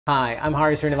Hi, I'm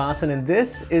Hari Srinivasan, and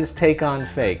this is Take on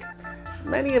Fake.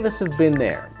 Many of us have been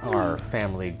there. Our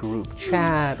family group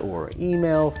chat or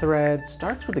email thread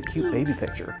starts with a cute baby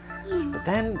picture. But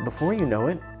then, before you know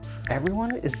it,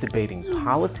 everyone is debating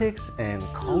politics and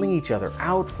calling each other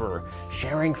out for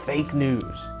sharing fake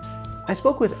news. I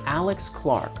spoke with Alex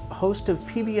Clark, host of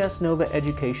PBS Nova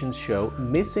Education's show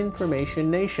Misinformation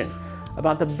Nation,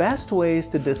 about the best ways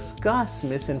to discuss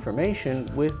misinformation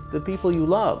with the people you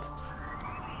love.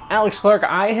 Alex Clark,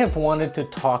 I have wanted to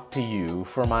talk to you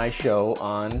for my show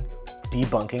on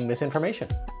debunking misinformation.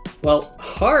 Well,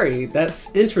 Hari,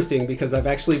 that's interesting because I've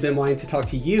actually been wanting to talk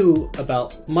to you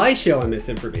about my show on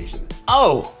misinformation.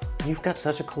 Oh, you've got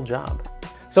such a cool job.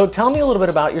 So tell me a little bit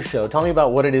about your show. Tell me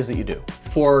about what it is that you do.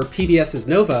 For PBS's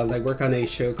Nova, I work on a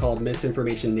show called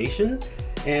Misinformation Nation,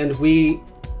 and we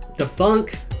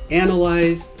debunk,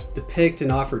 analyze, depict,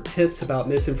 and offer tips about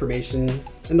misinformation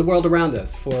in the world around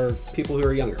us for people who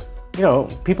are younger. You know,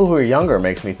 people who are younger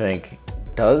makes me think,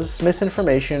 does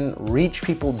misinformation reach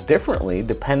people differently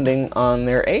depending on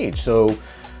their age? So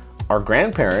are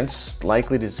grandparents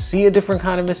likely to see a different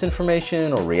kind of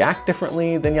misinformation or react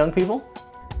differently than young people?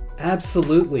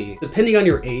 Absolutely. Depending on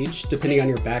your age, depending on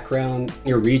your background,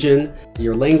 your region,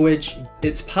 your language,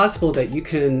 it's possible that you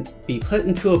can be put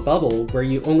into a bubble where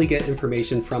you only get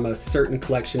information from a certain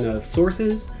collection of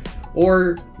sources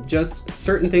or just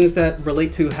certain things that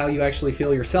relate to how you actually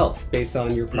feel yourself based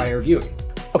on your prior viewing.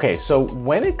 Okay, so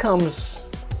when it comes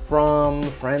from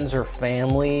friends or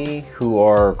family who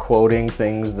are quoting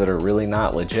things that are really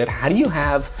not legit, how do you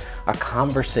have a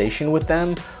conversation with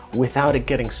them without it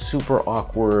getting super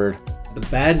awkward? The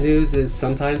bad news is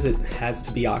sometimes it has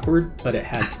to be awkward, but it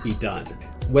has to be done.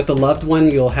 With a loved one,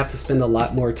 you'll have to spend a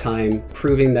lot more time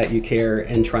proving that you care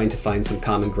and trying to find some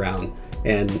common ground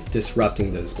and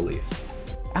disrupting those beliefs.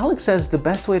 Alex says the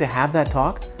best way to have that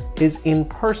talk is in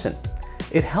person.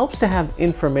 It helps to have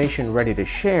information ready to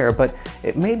share, but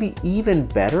it may be even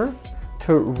better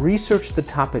to research the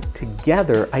topic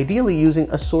together, ideally using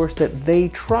a source that they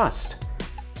trust.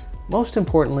 Most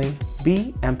importantly,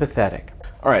 be empathetic.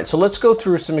 All right, so let's go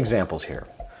through some examples here.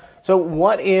 So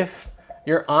what if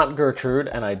your Aunt Gertrude,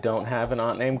 and I don't have an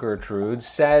aunt named Gertrude,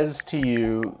 says to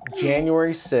you,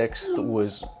 January 6th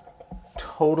was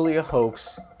totally a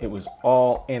hoax, it was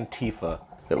all Antifa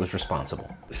that was responsible.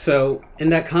 So in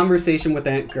that conversation with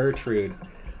Aunt Gertrude,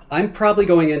 I'm probably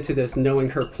going into this knowing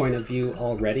her point of view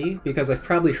already because I've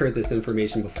probably heard this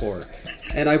information before.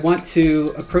 And I want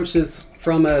to approach this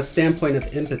from a standpoint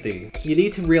of empathy. You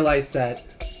need to realize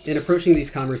that in approaching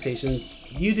these conversations,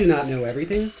 you do not know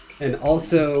everything, and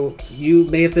also you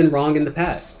may have been wrong in the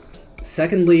past.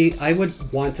 Secondly, I would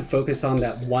want to focus on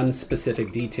that one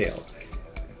specific detail.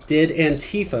 Did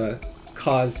Antifa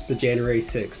cause the January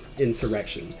 6th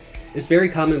insurrection? It's very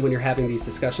common when you're having these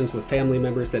discussions with family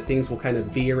members that things will kind of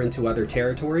veer into other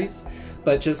territories,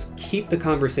 but just keep the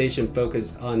conversation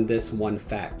focused on this one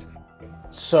fact.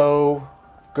 So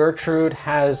Gertrude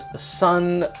has a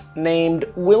son named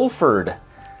Wilford.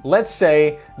 Let's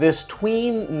say this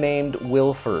tween named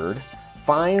Wilford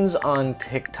finds on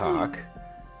TikTok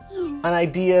an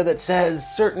idea that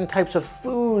says certain types of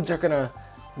foods are gonna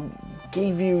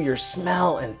give you your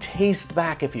smell and taste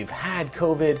back if you've had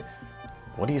COVID.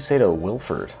 What do you say to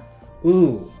Wilford?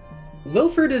 Ooh,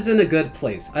 Wilford is in a good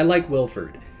place. I like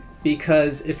Wilford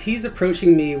because if he's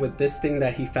approaching me with this thing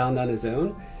that he found on his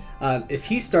own, if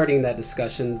he's starting that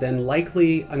discussion, then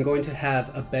likely I'm going to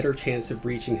have a better chance of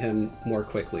reaching him more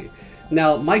quickly.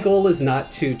 Now, my goal is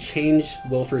not to change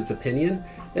Wilford's opinion,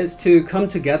 it's to come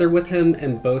together with him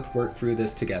and both work through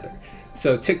this together.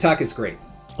 So TikTok is great.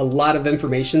 A lot of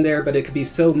information there, but it could be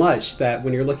so much that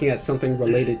when you're looking at something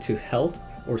related to health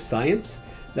or science,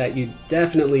 that you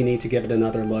definitely need to give it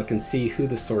another look and see who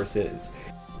the source is.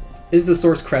 Is the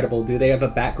source credible? Do they have a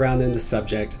background in the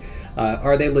subject?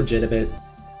 Are they legitimate?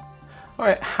 All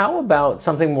right, how about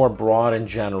something more broad and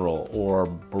general or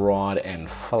broad and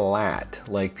flat,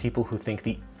 like people who think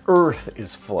the earth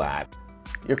is flat?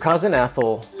 Your cousin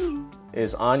Ethel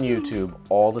is on YouTube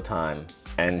all the time,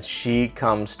 and she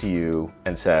comes to you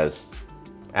and says,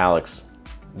 Alex,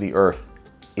 the earth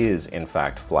is in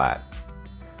fact flat.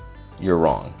 You're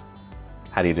wrong.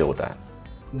 How do you deal with that?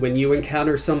 When you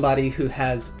encounter somebody who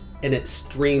has an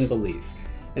extreme belief,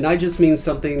 and I just mean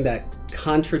something that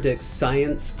contradicts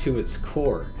science to its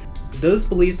core, those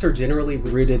beliefs are generally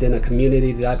rooted in a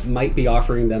community that might be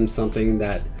offering them something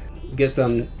that gives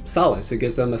them solace, it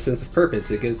gives them a sense of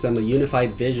purpose, it gives them a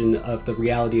unified vision of the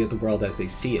reality of the world as they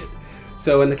see it.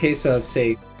 So in the case of,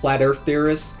 say, flat earth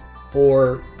theorists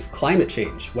or climate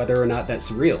change, whether or not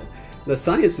that's real, the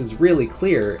science is really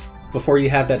clear. before you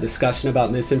have that discussion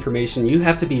about misinformation, you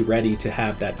have to be ready to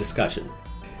have that discussion.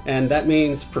 And that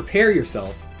means prepare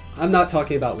yourself. I'm not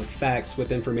talking about with facts,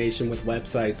 with information, with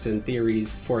websites and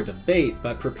theories for a debate,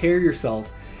 but prepare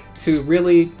yourself to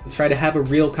really try to have a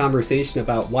real conversation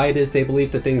about why it is they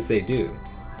believe the things they do.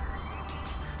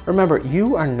 Remember,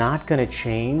 you are not going to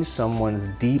change someone's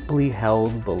deeply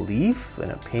held belief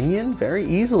and opinion very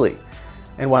easily.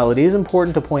 And while it is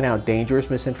important to point out dangerous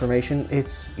misinformation,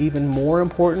 it's even more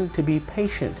important to be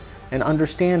patient and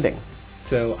understanding.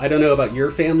 So I don't know about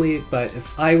your family, but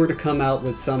if I were to come out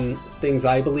with some things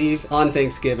I believe on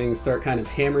Thanksgiving, start kind of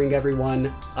hammering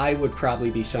everyone, I would probably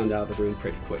be shunned out of the room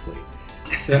pretty quickly.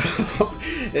 So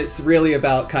it's really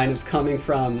about kind of coming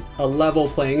from a level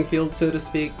playing field, so to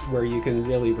speak, where you can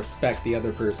really respect the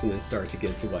other person and start to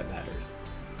get to what matters.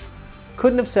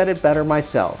 Couldn't have said it better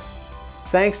myself.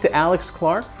 Thanks to Alex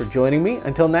Clark for joining me.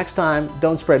 Until next time,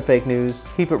 don't spread fake news,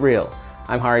 keep it real.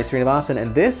 I'm Hari Srinivasan,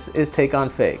 and this is Take on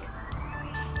Fake.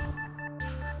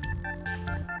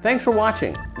 Thanks for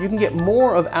watching. You can get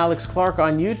more of Alex Clark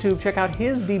on YouTube. Check out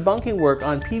his debunking work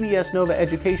on PBS Nova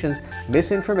Education's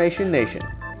Misinformation Nation.